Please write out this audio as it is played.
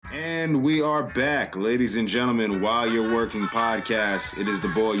And we are back, ladies and gentlemen, While You're Working podcast. It is the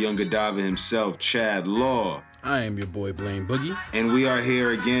boy Young Godiva himself, Chad Law. I am your boy Blaine Boogie. And we are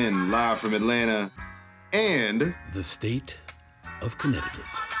here again, live from Atlanta and the state of Connecticut.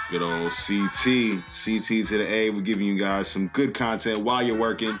 Good old CT to the A. We're giving you guys some good content while you're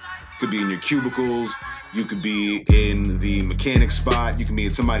working. Could be in your cubicles. You could be in the mechanic spot. You can be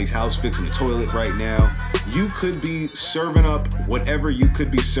at somebody's house fixing the toilet right now. You could be serving up whatever you could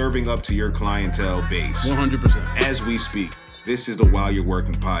be serving up to your clientele base. 100%. As we speak, this is the While You're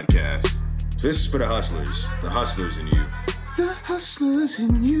Working podcast. This is for the hustlers in you. The hustlers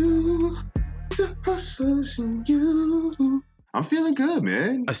in you. The hustlers in you. I'm feeling good,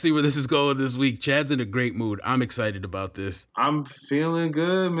 man. I see where this is going this week. Chad's in a great mood. I'm excited about this. I'm feeling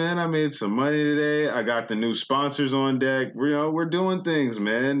good, man. I made some money today. I got the new sponsors on deck. We're doing things,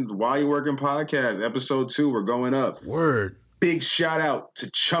 man. While You're Working podcast, episode 2, we're going up. Word. Big shout out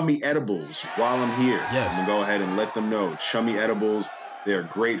to Chummy Edibles while I'm here. Yes. I'm going to go ahead and let them know. Chummy Edibles, they're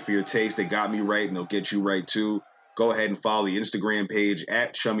great for your taste. They got me right, and they'll get you right, too. Go ahead and follow the Instagram page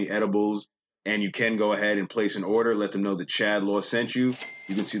at Chummy Edibles. And you can go ahead and place an order. Let them know that Chad Law sent you.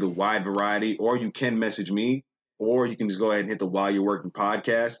 You can see the wide variety, or you can message me, or you can just go ahead and hit the While You're Working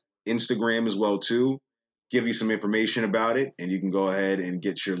podcast, Instagram as well too. Give you some information about it, and you can go ahead and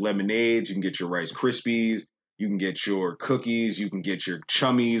get your lemonades. You can get your Rice Krispies. You can get your cookies. You can get your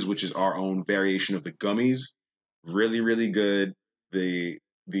Chummies, which is our own variation of the gummies. Really, really good.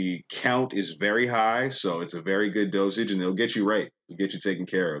 The count is very high, so it's a very good dosage, and they'll get you right. They'll get you taken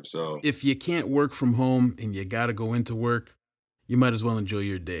care of. So if you can't work from home and you got to go into work, you might as well enjoy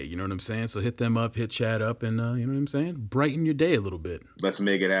your day. You know what I'm saying? So hit them up, hit Chad up, and you know what I'm saying? Brighten your day a little bit. Let's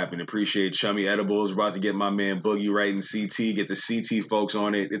make it happen. Appreciate Chummy Edibles. We're about to get my man Boogie right in CT, get the CT folks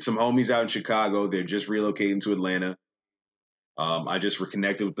on it. It's some homies out in Chicago. They're just relocating to Atlanta. I just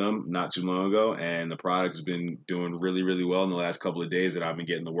reconnected with them not too long ago, and the product's been doing really, really well in the last couple of days that I've been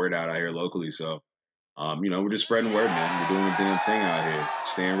getting the word out here locally. So, we're just spreading word, man. We're doing the damn thing out here,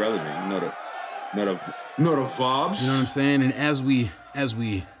 staying relevant. You know the vibes. You know what I'm saying? And as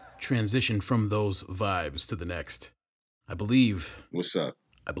we transition from those vibes to the next, I believe. What's up?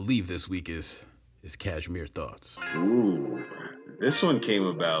 I believe this week is Cashmere Thoughts. Ooh. This one came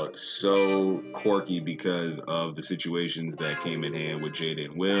about so quirky because of the situations that came in hand with Jada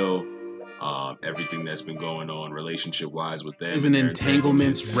and Will, everything that's been going on relationship-wise with them. There's an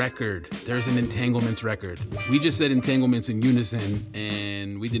entanglements record. There's an entanglements record. We just said entanglements in unison,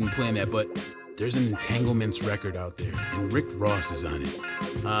 and we didn't plan that, but there's an entanglements record out there, and Rick Ross is on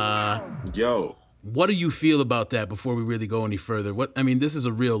it. Yo. What do you feel about that before we really go any further? This is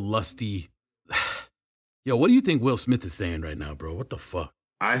a real lusty... Yo, what do you think Will Smith is saying right now, bro? What the fuck?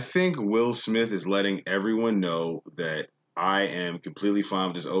 I think Will Smith is letting everyone know that I am completely fine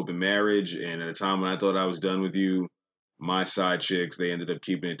with this open marriage. And at a time when I thought I was done with you, my side chicks, they ended up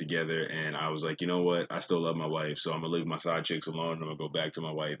keeping it together. And I was like, you know what? I still love my wife. So I'm going to leave my side chicks alone. And I'm going to go back to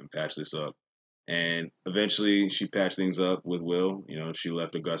my wife and patch this up. And eventually she patched things up with Will. You know, she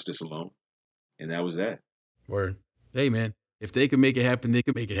left Augustus alone. And that was that. Word. Hey, man, if they can make it happen, they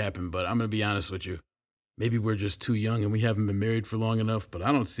can make it happen. But I'm going to be honest with you. Maybe we're just too young and we haven't been married for long enough, but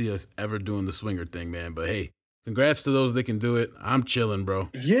I don't see us ever doing the swinger thing, man. But hey, congrats to those that can do it. I'm chilling, bro.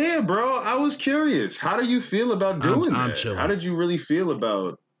 Yeah, bro. I was curious. How do you feel about doing that? I'm chilling. How did you really feel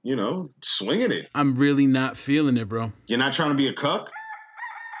about, swinging it? I'm really not feeling it, bro. You're not trying to be a cuck?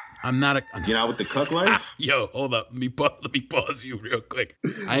 I'm not a... You're not with the cuck life? Yo, hold up. Let me pause you real quick.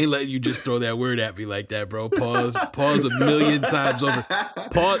 I ain't letting you just throw that word at me like that, bro. Pause a million times over.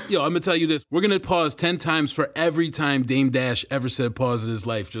 Pause. Yo, I'm going to tell you this. We're going to pause 10 times for every time Dame Dash ever said pause in his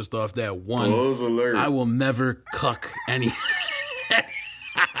life, just off that one. Pause alert. I will never cuck any...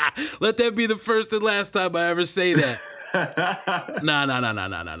 Let that be the first and last time I ever say that.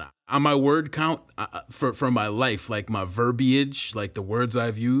 Nah. On my word count for my life, like my verbiage, like the words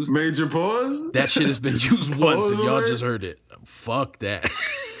I've used. Major pause? That shit has been used once and y'all just heard it. Fuck that.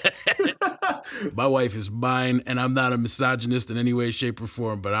 My wife is mine, and I'm not a misogynist in any way, shape, or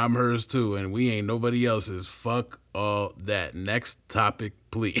form, but I'm hers too, and we ain't nobody else's. Fuck all that. Next topic,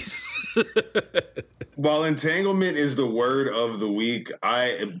 please. While entanglement is the word of the week,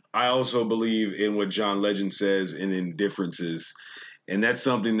 I also believe in what John Legend says in indifferences. And that's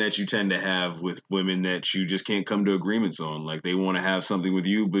something that you tend to have with women that you just can't come to agreements on. Like, they want to have something with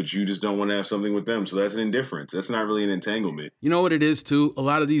you, but you just don't want to have something with them. So that's an indifference. That's not really an entanglement. You know what it is, too? A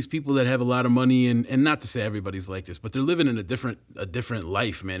lot of these people that have a lot of money, and not to say everybody's like this, but they're living in a different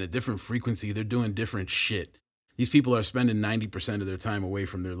life, man, a different frequency. They're doing different shit. These people are spending 90% of their time away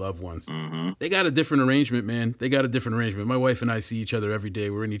from their loved ones. Mm-hmm. They got a different arrangement, man. They got a different arrangement. My wife and I see each other every day.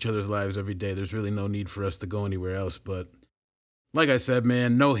 We're in each other's lives every day. There's really no need for us to go anywhere else. But like I said,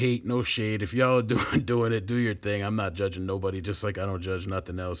 man, no hate, no shade. If y'all are doing it, do your thing. I'm not judging nobody, just like I don't judge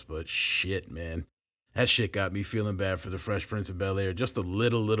nothing else. But shit, man. That shit got me feeling bad for the Fresh Prince of Bel-Air just a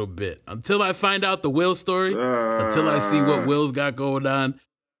little bit. Until I find out the Will story, until I see what Will's got going on,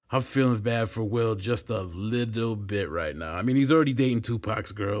 I'm feeling bad for Will just a little bit right now. I mean, he's already dating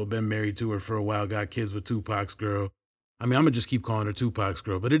Tupac's girl, been married to her for a while, got kids with Tupac's girl. I mean, I'm going to just keep calling her Tupac's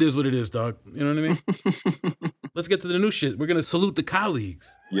girl, but it is what it is, dog. You know what I mean? Let's get to the new shit. We're going to salute the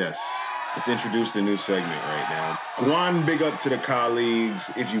colleagues. Yes. Let's introduce the new segment right now. One, big up to the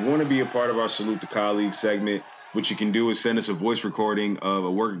colleagues. If you want to be a part of our Salute the Colleagues segment, what you can do is send us a voice recording of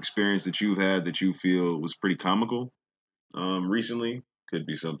a work experience that you've had that you feel was pretty comical recently. Could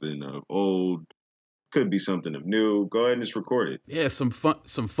be something of old, could be something of new. Go ahead and just record it. Yeah, some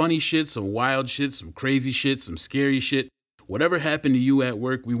funny shit, some wild shit, some crazy shit, some scary shit. Whatever happened to you at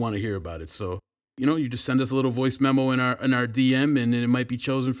work, we want to hear about it. So, you just send us a little voice memo in our DM, and it might be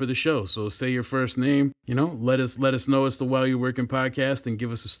chosen for the show. So say your first name, let us know it's the While You're Working podcast, and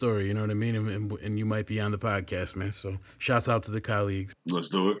give us a story. You know what I mean? And you might be on the podcast, man. So shouts out to the colleagues. Let's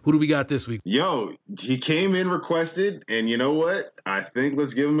do it. Who do we got this week? Yo, he came in requested, and you know what? I think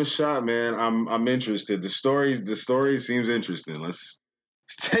let's give him a shot, man. I'm interested. The story seems interesting. Let's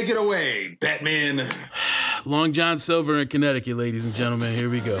take it away, Batman. Long John Silver in Connecticut, ladies and gentlemen.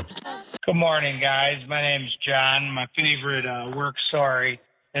 Here we go. Good morning, guys. My name's John. My favorite work story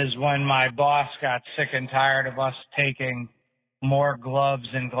is when my boss got sick and tired of us taking more gloves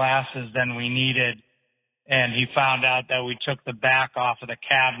and glasses than we needed, and he found out that we took the back off of the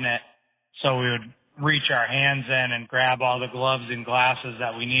cabinet so we would reach our hands in and grab all the gloves and glasses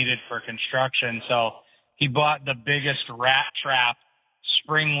that we needed for construction. So he bought the biggest rat trap,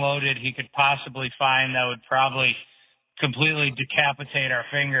 spring-loaded, he could possibly find that would probably completely decapitate our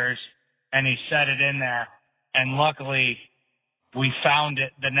fingers. And he set it in there. And luckily, we found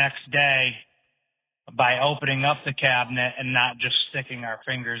it the next day by opening up the cabinet and not just sticking our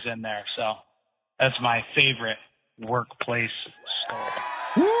fingers in there. So that's my favorite workplace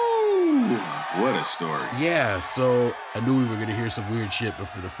story. Woo! What a story. Yeah, so I knew we were going to hear some weird shit, but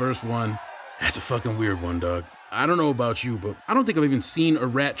for the first one, that's a fucking weird one, dog. I don't know about you, but I don't think I've even seen a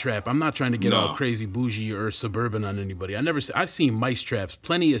rat trap. I'm not trying to get all crazy bougie or suburban on anybody. I've seen mice traps,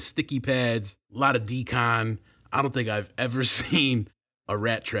 plenty of sticky pads, a lot of decon. I don't think I've ever seen a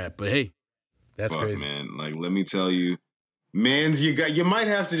rat trap, but hey, that's crazy. Man, like, let me tell you, mans, you might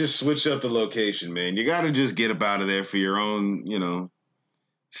have to just switch up the location, man. You got to just get up out of there for your own,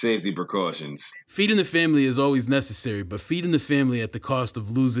 safety precautions. Feeding the family is always necessary, but feeding the family at the cost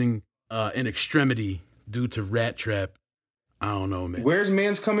of losing an extremity due to rat trap, I don't know, man. Where's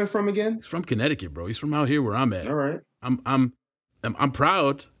man's coming from again? He's from Connecticut, bro. He's from out here where I'm at. All right. I'm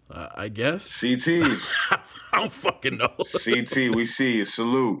proud, I guess. CT. I don't fucking know. CT, we see you.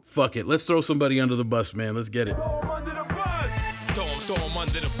 Salute. Fuck it. Let's throw somebody under the bus, man. Let's get it. Throw him under the bus. Throw him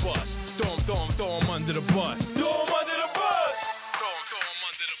under the bus. Throw him under the bus. Throw him under the bus. Throw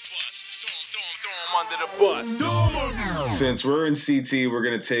him under the bus. Throw him under the bus. Since we're in CT, we're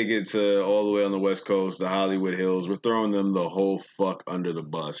going to take it to all the way on the West Coast, the Hollywood Hills. We're throwing them the whole fuck under the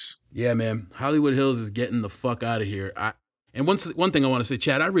bus. Yeah, man. Hollywood Hills is getting the fuck out of here. And one thing I want to say,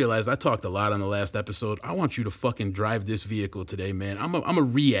 Chad, I realized I talked a lot on the last episode. I want you to fucking drive this vehicle today, man. I'm a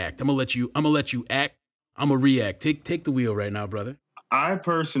react. I'm gonna let you act. I'm a react. Take the wheel right now, brother. I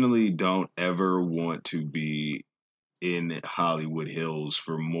personally don't ever want to be in Hollywood Hills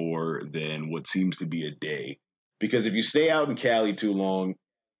for more than what seems to be a day. Because if you stay out in Cali too long,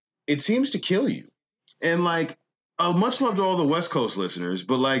 it seems to kill you. And like, much love to all the West Coast listeners,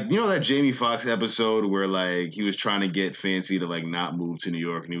 but like, that Jamie Foxx episode where like he was trying to get Fancy to like not move to New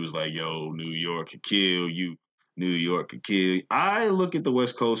York, and he was like, "Yo, New York could kill you. New York could kill you." I look at the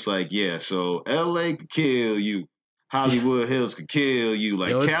West Coast like, yeah, so LA could kill you, Hollywood Hills could kill you.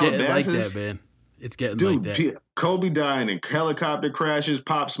 Like, it's Calabasas, getting like that, man. It's getting like that. Kobe dying in helicopter crashes.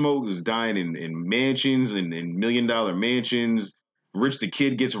 Pop Smoke is dying in mansions and in $1 million mansions. Rich the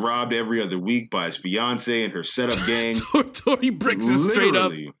Kid gets robbed every other week by his fiance and her setup gang. Tory Bricks is straight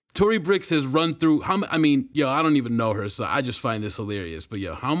up. Tory Bricks has run through I don't even know her, so I just find this hilarious. But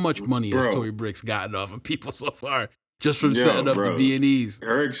how much money has Tory Bricks gotten off of people so far just from setting up the B&Es?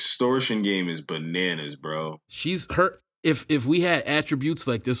 Her extortion game is bananas, bro. If we had attributes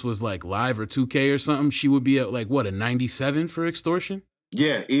like this was like Live or 2K or something, she would be at like what, a 97 for extortion?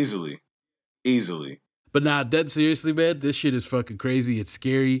 Yeah, easily. But nah, dead seriously, man, this shit is fucking crazy. It's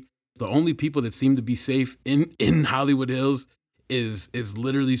scary. The only people that seem to be safe in Hollywood Hills is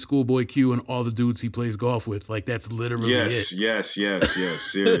literally Schoolboy Q and all the dudes he plays golf with. Like, that's literally it. Yes.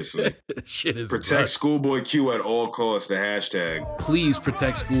 Seriously. Shit is Protect nuts. Schoolboy Q at all costs, the hashtag. Please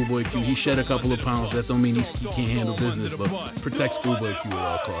protect Schoolboy Q. He shed a couple of pounds. That don't mean he can't handle business, but protect Schoolboy Q at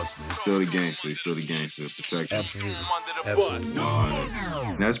all costs, man. Still the gangster. Protect him. Absolutely.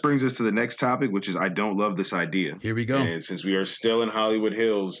 Now, this brings us to the next topic, which is I don't love this idea. Here we go. And since we are still in Hollywood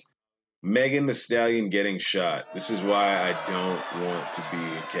Hills, Megan Thee Stallion getting shot. This is why I don't want to be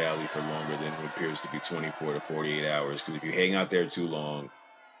in Cali for longer than what appears to be 24 to 48 hours. Because if you hang out there too long,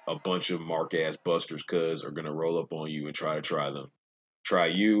 a bunch of mark-ass busters are going to roll up on you and try them. Try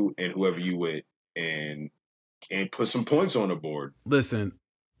you and whoever you with and put some points on the board. Listen,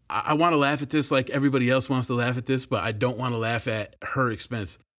 I want to laugh at this like everybody else wants to laugh at this, but I don't want to laugh at her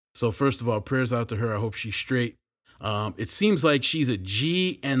expense. So first of all, prayers out to her. I hope she's straight. It seems like she's a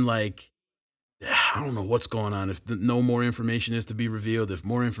G and like, I don't know what's going on. If no more information is to be revealed, if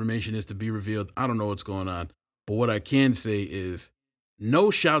more information is to be revealed, I don't know what's going on. But what I can say is no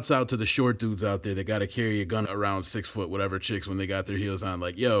shouts out to the short dudes out there that got to carry a gun around 6 foot, whatever chicks when they got their heels on.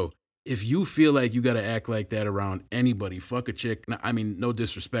 Like, yo, if you feel like you got to act like that around anybody, fuck a chick. I mean, no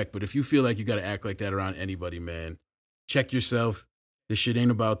disrespect, but if you feel like you got to act like that around anybody, man, check yourself. This shit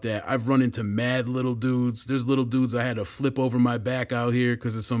ain't about that. I've run into mad little dudes. There's little dudes I had to flip over my back out here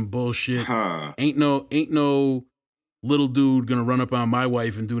because of some bullshit. Ain't no little dude gonna run up on my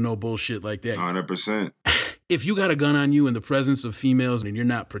wife and do no bullshit like that. 100%. If you got a gun on you in the presence of females and you're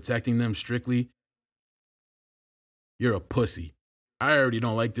not protecting them strictly, you're a pussy. I already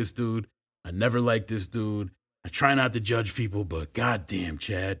don't like this dude. I never liked this dude. I try not to judge people, but goddamn,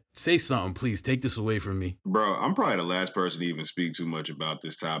 Chad, say something, please. Take this away from me. Bro, I'm probably the last person to even speak too much about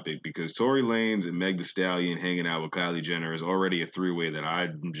this topic because Tory Lanez and Meg Thee Stallion hanging out with Kylie Jenner is already a three-way that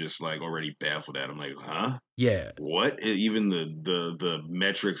I'm just like already baffled at. I'm like, huh? Yeah. What? Even the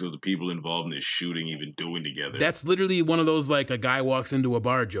metrics of the people involved in this shooting even doing together. That's literally one of those like a guy walks into a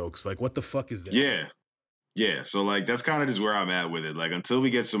bar jokes. Like, what the fuck is that? Yeah. So like that's kind of just where I'm at with it. Like until we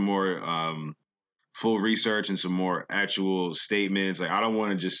get some more full research and some more actual statements. Like, I don't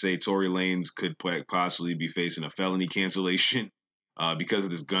want to just say Tory Lanez could possibly be facing a felony cancellation because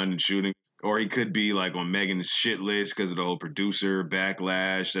of this gun and shooting. Or he could be like on Megan's shit list because of the whole producer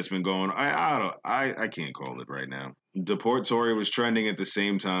backlash that's been going on. I can't call it right now. Deport Tory was trending at the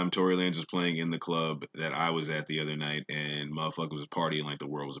same time Tory Lanez was playing in the club that I was at the other night, and motherfucker was partying like the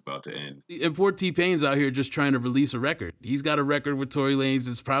world was about to end. And poor T-Pain's out here just trying to release a record. He's got a record with Tory Lanez.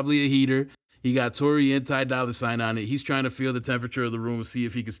 It's probably a heater. He got Tory and Ty Dolla $ign on it. He's trying to feel the temperature of the room, see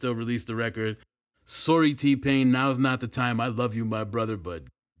if he can still release the record. Sorry, T-Pain, now's not the time. I love you, my brother, but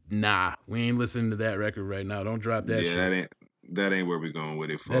nah, we ain't listening to that record right now. Don't drop that shit. Yeah, that ain't where we're going with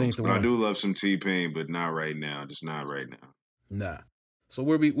it, folks. That ain't the but one. I do love some T-Pain, but not right now. Just not right now. Nah. So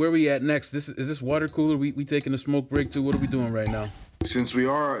where we at next? Is this water cooler? We taking a smoke break too? What are we doing right now? Since we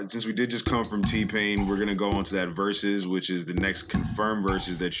did just come from T-Pain, we're gonna go on to that verses, which is the next confirmed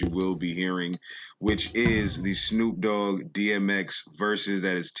verses that you will be hearing, which is the Snoop Dogg DMX verses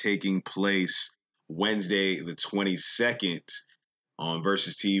that is taking place Wednesday the 22nd on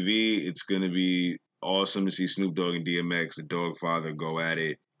Versus TV. It's gonna be awesome to see Snoop Dogg and DMX, the Dog Father, go at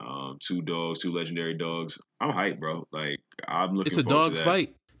it. Two legendary dogs. I'm hyped, bro. Like, I'm looking forward to that. It's a dog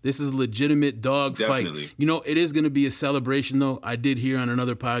fight. This is a legitimate dog Definitely. fight. You know, it is going to be a celebration, though. I did hear on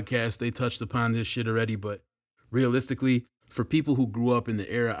another podcast, they touched upon this shit already, but realistically, for people who grew up in the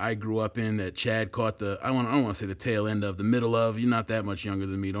era I grew up in, that Chad caught I don't want to say the tail end of, the middle of, you're not that much younger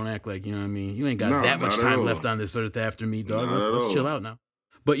than me. Don't act like, you know what I mean? You ain't got that much time left on this earth after me, dog. Let's chill out now.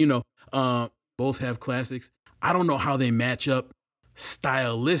 But, you know, both have classics. I don't know how they match up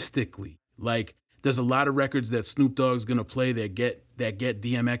stylistically. Like, there's a lot of records that Snoop Dogg's gonna play that get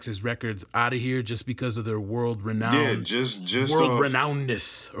DMX's records out of here just because of their world renown. Yeah, just world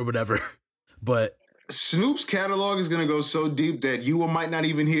renownedness or whatever. But Snoop's catalog is gonna go so deep that you might not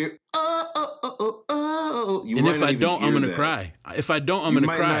even hear. And if I don't, I'm gonna cry. If I don't, I'm gonna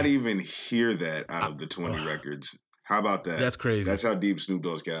cry. You might not even hear that out of the 20 records. How about that? That's crazy. That's how deep Snoop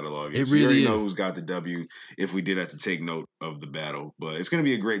Dogg's catalog is. It really you already is. know who's got the W if we did have to take note of the battle. But it's going to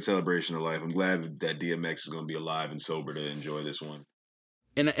be a great celebration of life. I'm glad that DMX is going to be alive and sober to enjoy this one.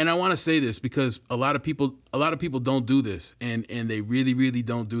 And I want to say this because a lot of people don't do this, and they really, really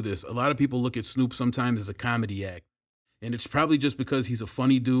don't do this. A lot of people look at Snoop sometimes as a comedy act, and it's probably just because he's a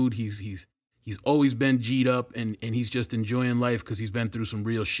funny dude. He's always been G'd up, and he's just enjoying life because he's been through some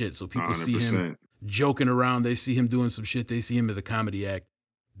real shit. So people 100%. see him joking around, they see him doing some shit, they see him as a comedy act.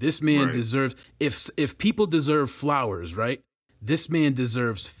 This man deserves, if people deserve flowers, right? This man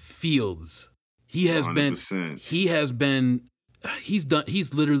deserves fields. He has 100%.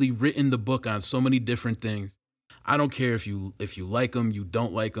 He's literally written the book on so many different things. I don't care if you like him, you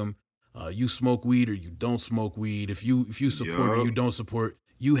don't like him, you smoke weed or you don't smoke weed. If you support or you don't support,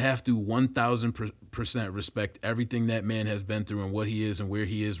 you have to 1,000% respect everything that man has been through and what he is and where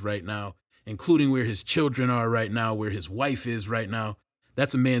he is right now, including where his children are right now, where his wife is right now.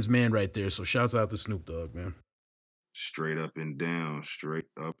 That's a man's man right there. So shouts out to Snoop Dogg, man. Straight up and down.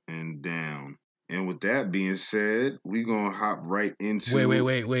 And with that being said, we gonna hop right into.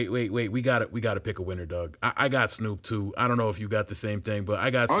 Wait. We gotta pick a winner, Doug. I got Snoop too. I don't know if you got the same thing, but I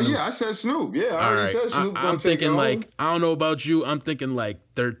got Snoop. Oh yeah, I said Snoop. Yeah, I already said Snoop. I'm thinking like, I don't know about you. I'm thinking like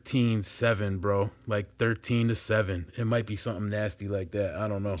 13-7, bro. Like 13-7. It might be something nasty like that. I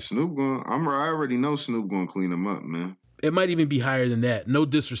don't know. Snoop I already know Snoop gonna clean him up, man. It might even be higher than that. No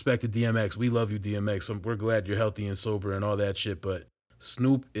disrespect to DMX. We love you, DMX. We're glad you're healthy and sober and all that shit. But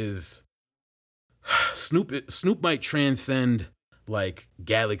Snoop might transcend like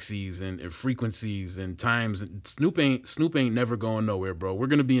galaxies and frequencies and times. Snoop ain't never going nowhere, bro. We're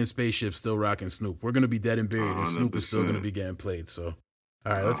gonna be in spaceships still rocking Snoop. We're gonna be dead and buried, and Snoop is still gonna be getting played. So,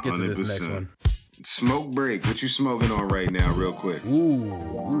 all right, let's get to this next one. Smoke break. What you smoking on right now, real quick?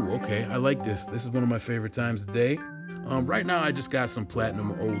 Ooh, okay. I like this. This is one of my favorite times of the day. Right now I just got some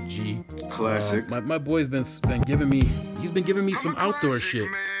Platinum OG. Classic. My boy's been giving me some outdoor shit.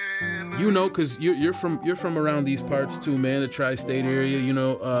 Man. You know, cause you're from around these parts too, man. The tri-state area. You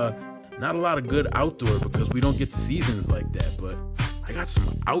know, not a lot of good outdoor because we don't get the seasons like that. But I got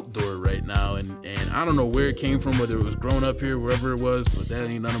some outdoor right now, and I don't know where it came from, whether it was grown up here, wherever it was, but that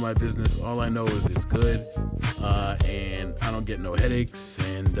ain't none of my business. All I know is it's good, and I don't get no headaches,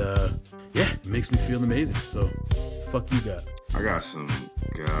 and yeah, it makes me feel amazing. So, fuck you got. I got some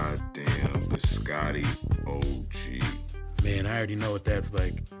goddamn Biscotti OG. Man, I already know what that's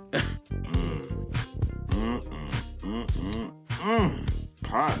like.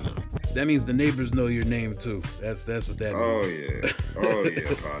 Partner. That means the neighbors know your name too. That's what that means. Oh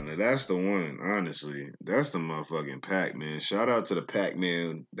yeah, partner. That's the one. Honestly, that's the motherfucking pack, man. Shout out to the pack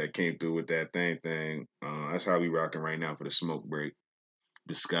man that came through with that thing. That's how we rocking right now for the smoke break.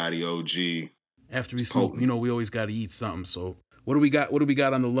 Biscotti OG. After we smoke, you know, we always got to eat something. So what do we got? What do we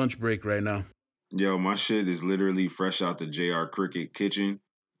got on the lunch break right now? Yo, my shit is literally fresh out the JR Cricket kitchen.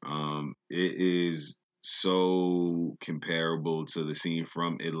 It is so comparable to the scene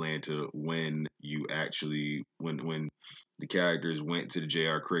from Atlanta when the characters went to the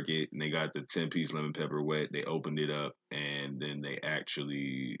JR Cricket and they got the 10-piece lemon pepper wet. They opened it up and then they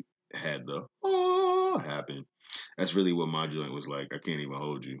actually had the happen. That's really what my joint was like. I can't even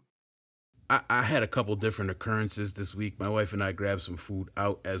hold you. I had a couple different occurrences this week. My wife and I grabbed some food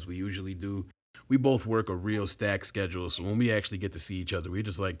out as we usually do. We both work a real stacked schedule, so when we actually get to see each other, we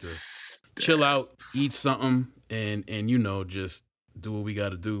just like to chill out, eat something, and you know, just do what we got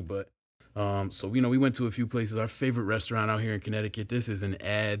to do. But so you know, we went to a few places. Our favorite restaurant out here in Connecticut. This is an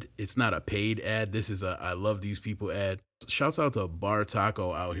ad. It's not a paid ad. This is a I love these people ad. Shouts out to Bar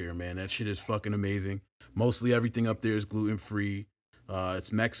Taco out here, man. That shit is fucking amazing. Mostly everything up there is gluten free.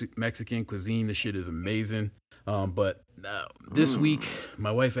 It's Mexican cuisine. The shit is amazing. But this week,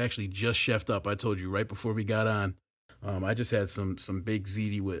 my wife actually just chefed up. I told you right before we got on. I just had some baked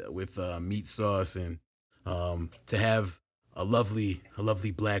ziti with meat sauce, and to have a lovely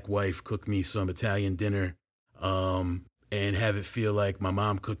black wife cook me some Italian dinner, and have it feel like my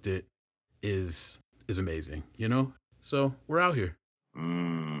mom cooked it is amazing. You know, so we're out here.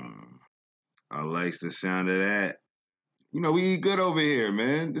 I likes the sound of that. You know, we eat good over here,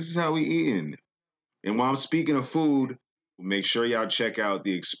 man. This is how we eating. And while I'm speaking of food, make sure y'all check out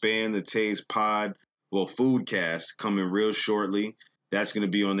the Expand the Taste Foodcast coming real shortly. That's going to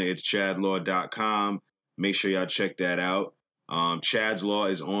be on the itschadlaw.com. Make sure y'all check that out. Chad's Law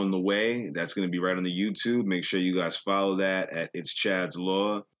is on the way. That's going to be right on the YouTube. Make sure you guys follow that at It's Chad's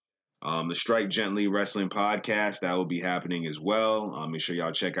Law. The Strike Gently Wrestling Podcast, that will be happening as well. Make sure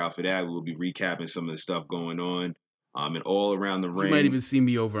y'all check out for that. We'll be recapping some of the stuff going on. And all around the ring. You might even see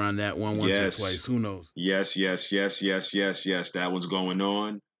me over on that one once or twice. Who knows? Yes. That one's going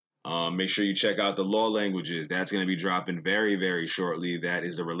on. Make sure you check out the Law Languages. That's going to be dropping very, very shortly. That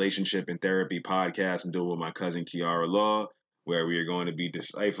is the Relationship and Therapy podcast I'm doing with my cousin Kiara Law, where we are going to be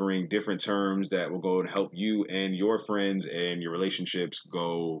deciphering different terms that will go and help you and your friends and your relationships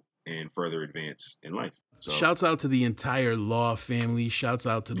go and further advance in life. So, shouts out to the entire Law family. Shouts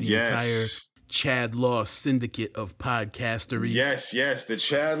out to the entire Chad Law syndicate of podcastery. Yes, the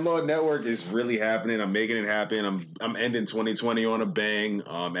Chad Law Network is really happening. I'm making it happen. I'm ending 2020 on a bang.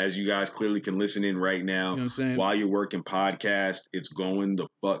 As you guys clearly can listen in right now, You know what I'm saying? while you're working podcast, it's going the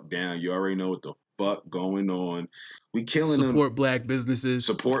fuck down. You already know what the fuck going on. We killing them. Support black businesses.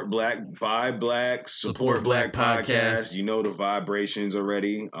 Support black, buy black, support black podcasts. You know the vibrations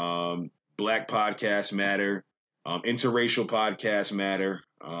already. Black podcasts matter. Interracial podcasts matter.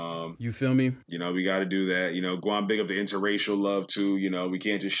 You feel me? You know, we got to do that. You know, go on, big up the interracial love too. You know, we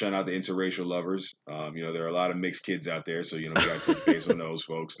can't just shun out the interracial lovers. You know, there are a lot of mixed kids out there, so you know we got to touch base on those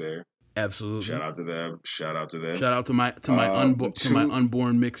folks there. Absolutely. Shout out to them. Shout out to them. Shout out to my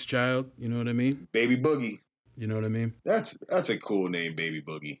unborn mixed child. You know what I mean? Baby Boogie. You know what I mean? That's a cool name, Baby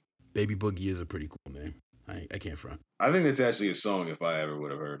Boogie. Baby Boogie is a pretty cool name. I can't front. I think it's actually a song if I ever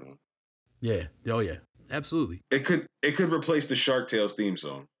would have heard one. Yeah. Oh yeah. Absolutely. It could replace the Shark Tales theme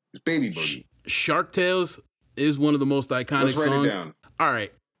song. It's Baby Boogie. Shark Tales is one of the most iconic songs. Let's write it down. All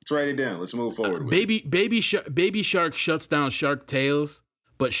right. Let's write it down. Let's move forward. Baby Shark shuts down Shark Tales,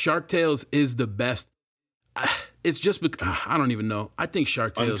 but Shark Tales is the best. It's just because I don't even know. I think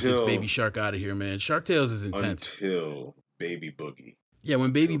Shark Tales gets Baby Shark out of here, man. Shark Tales is intense. Until Baby Boogie. Yeah,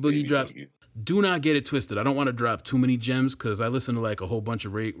 when Baby Boogie drops. Do not get it twisted. I don't want to drop too many gems because I listen to like a whole bunch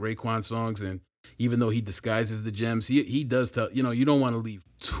of Raekwon songs, and even though he disguises the gems, he does tell, you know, you don't want to leave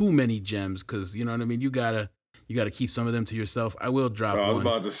too many gems because, you know what I mean? You gotta keep some of them to yourself. I will drop one. I was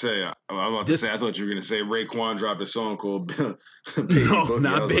about to say, I thought you were going to say Raekwon dropped a song called Baby No, Boogie.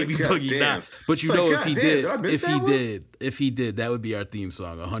 not Baby Boogie. Nah. But you know, if he did, that would be our theme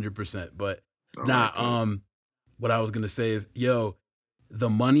song, 100%. But what I was going to say is, yo, the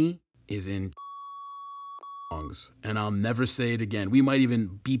money is in songs, and I'll never say it again. We might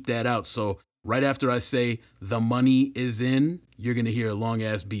even beep that out. So right after I say the money is in, you're going to hear a long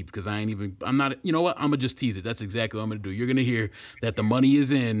ass beep because I'm not, you know what? I'm going to just tease it. That's exactly what I'm going to do. You're going to hear that the money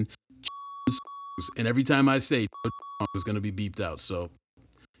is in, and every time I say it's going to be beeped out. So,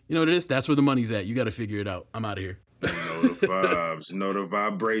 you know what it is? That's where the money's at. You got to figure it out. I'm out of here. Know the vibes, know the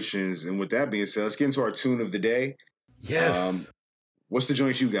vibrations. And with that being said, let's get into our tune of the day. Yes. What's the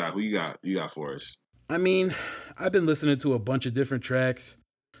joints you got? Who you got for us? I mean, I've been listening to a bunch of different tracks.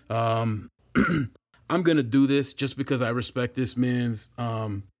 I'm gonna do this just because I respect this man's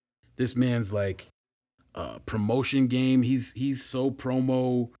like promotion game. He's so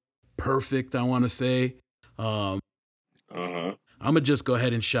promo perfect, I want to say. I'm gonna just go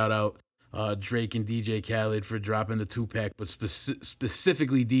ahead and shout out Drake and DJ Khaled for dropping the 2-pack, but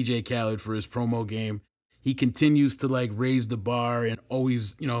specifically DJ Khaled for his promo game. He continues to like raise the bar and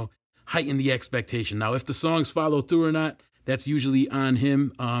always, you know, heighten the expectation. Now, if the songs follow through or not, that's usually on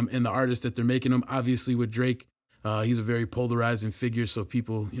him and the artist that they're making them. Obviously, with Drake, he's a very polarizing figure, so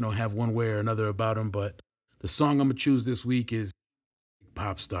people, you know, have one way or another about him. But the song I'm gonna choose this week is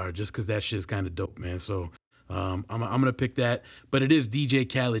Pop Star, just because that shit's kind of dope, man. So I'm gonna pick that. But it is DJ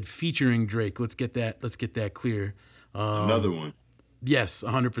Khaled featuring Drake. Let's get that clear. Another one. Yes,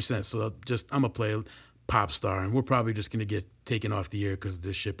 100%. So I'm gonna play Pop Star, and we're probably just gonna get taken off the air because of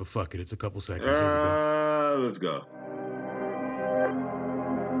this shit. But fuck it, it's a couple seconds. Let's go.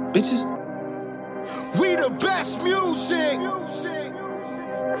 Bitches, we the best music.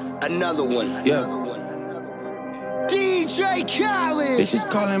 Another one, yeah. DJ Khaled. Bitches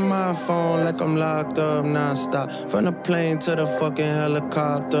calling my phone like I'm locked up nonstop. From the plane to the fucking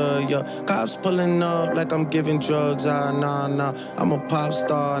helicopter, yeah. Cops pulling up like I'm giving drugs, nah. I'm a pop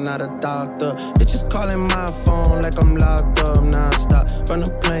star, not a doctor. Bitches calling my phone like I'm locked up nonstop. From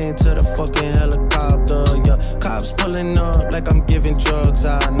the plane to the fucking helicopter, yeah. Cops pulling up like I'm giving drugs,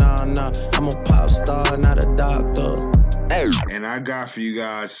 nah. I'm a pop star, not a doctor. And I got for you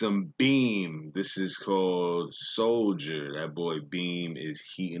guys some Beam. This is called Soldier. That boy Beam is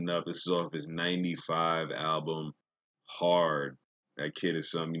heating up. This is off his 95 album, Hard. That kid is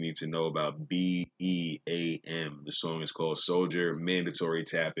something you need to know about. BEAM. The song is called Soldier. Mandatory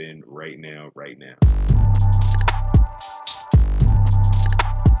tap in right now.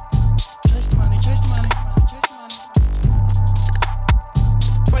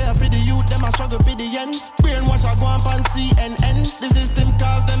 For the youth, them a struggle for the end. Brainwash a go up on CNN. The system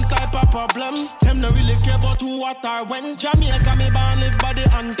cause them type of problem. Them no really care about who, what, or when. Jamaica me born live by the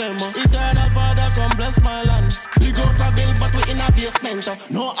anthem. Eternal Father come bless my land. Big house a build but we in a basement.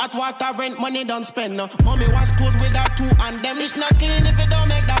 No hot water, rent, money don't spend. Mommy wash clothes with her two and them. It not clean if it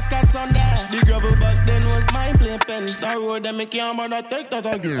don't make that scratch on there. The gravel back then was mine play pen. The road them make can't but take that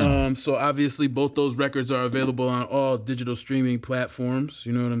again. So obviously both those records are available on all digital streaming platforms.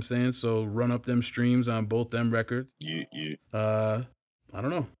 You know what I'm saying? So run up them streams on both them records. Yeah. I don't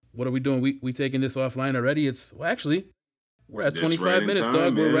know. what are we doing? We taking this offline already? Actually, we're at 25 right minutes, time,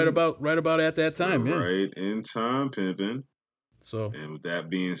 dog. man. We're right about at that time, man. Right in time, pimping. So, and with that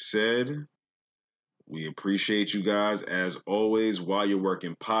being said, we appreciate you guys as always. While You're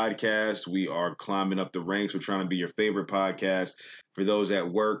Working podcast, we are climbing up the ranks. We're trying to be your favorite podcast for those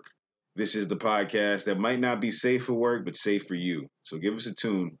at work. This is the podcast that might not be safe for work, but safe for you. So give us a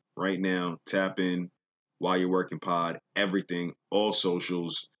tune right now. Tap in While You're Working pod. Everything, all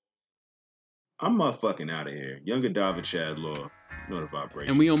socials. I'm motherfucking out of here. Younger David Chad Law. Know the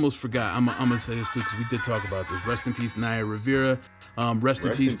vibration. and we almost forgot. I'm gonna say this too because we did talk about this. Rest in peace, Naya Rivera. Rest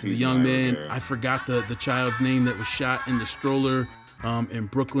in peace to the young Naya man. Rivera. I forgot the child's name that was shot in the stroller in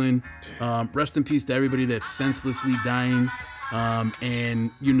Brooklyn. Rest in peace to everybody that's senselessly dying.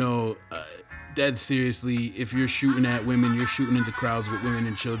 And dead seriously, if you're shooting at women, you're shooting into crowds with women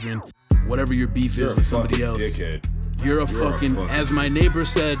and children. Whatever your beef is with somebody else, dickhead. you're a fucking, as my neighbor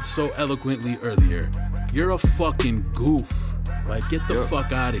said so eloquently earlier, you're a fucking goof. Like, get the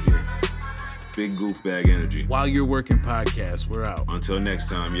fuck out of here. Big goof bag energy. While You're Working podcast, we're out. Until next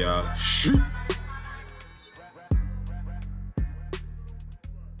time, y'all. Shoot.